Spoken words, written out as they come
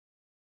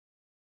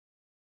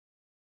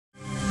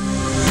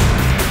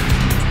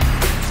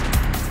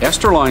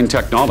Esterline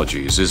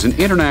Technologies is an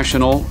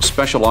international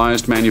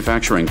specialized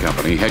manufacturing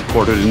company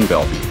headquartered in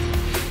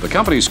Bellevue. The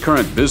company's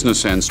current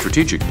business and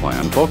strategic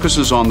plan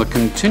focuses on the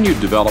continued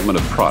development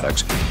of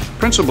products,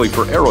 principally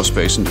for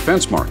aerospace and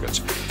defense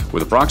markets,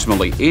 with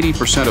approximately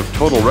 80% of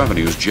total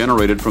revenues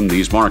generated from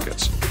these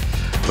markets.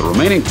 The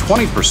remaining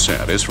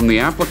 20% is from the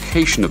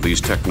application of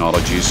these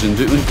technologies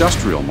into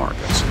industrial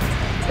markets.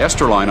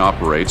 Esterline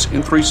operates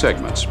in three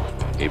segments: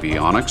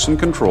 avionics and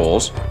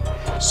controls,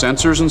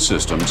 sensors and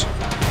systems,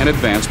 and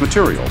advanced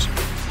materials.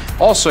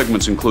 All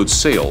segments include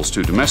sales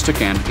to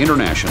domestic and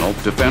international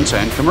defense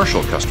and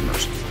commercial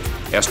customers.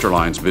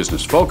 Esterline's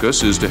business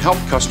focus is to help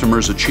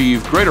customers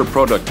achieve greater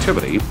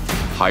productivity,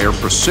 higher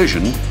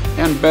precision,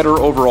 and better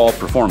overall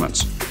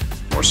performance.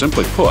 More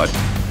simply put,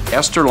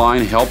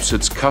 Esterline helps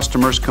its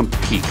customers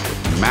compete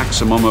with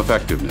maximum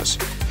effectiveness.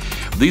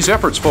 These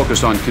efforts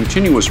focus on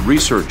continuous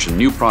research and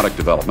new product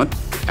development,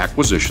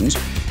 acquisitions,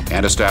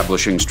 and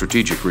establishing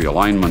strategic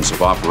realignments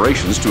of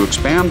operations to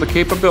expand the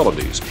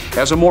capabilities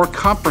as a more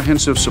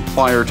comprehensive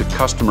supplier to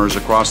customers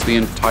across the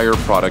entire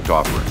product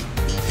offering.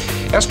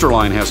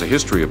 Esterline has a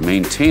history of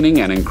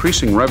maintaining and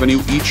increasing revenue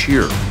each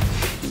year.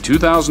 In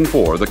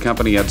 2004, the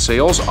company had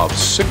sales of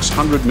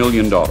 $600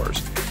 million.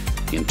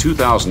 In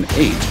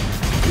 2008,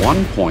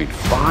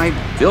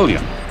 $1.5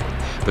 billion.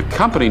 The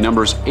company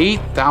numbers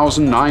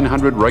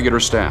 8,900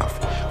 regular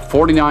staff,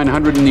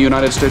 4,900 in the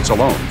United States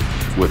alone,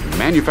 with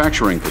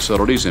manufacturing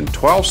facilities in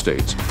 12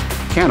 states,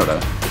 Canada,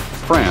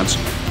 France,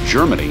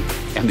 Germany,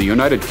 and the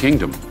United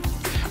Kingdom.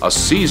 A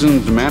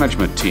seasoned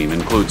management team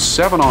includes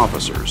 7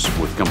 officers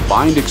with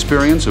combined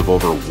experience of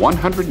over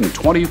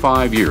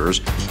 125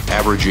 years,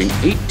 averaging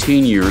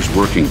 18 years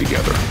working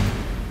together.